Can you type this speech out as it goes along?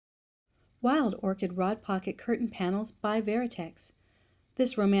Wild Orchid Rod Pocket Curtain Panels by Veratex.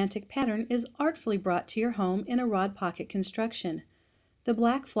 This romantic pattern is artfully brought to your home in a rod pocket construction. The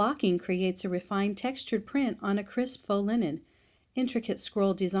black flocking creates a refined textured print on a crisp faux linen. Intricate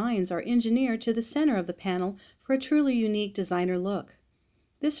scroll designs are engineered to the center of the panel for a truly unique designer look.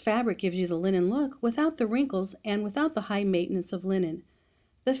 This fabric gives you the linen look without the wrinkles and without the high maintenance of linen.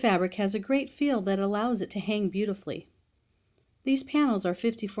 The fabric has a great feel that allows it to hang beautifully. These panels are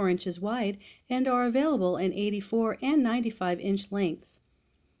 54 inches wide and are available in 84 and 95-inch lengths.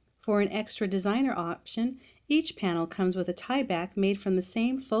 For an extra designer option, each panel comes with a tie back made from the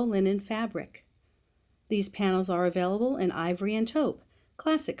same faux linen fabric. These panels are available in ivory and taupe,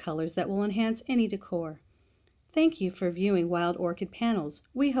 classic colors that will enhance any decor. Thank you for viewing Wild Orchid panels.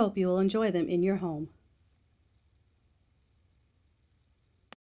 We hope you will enjoy them in your home.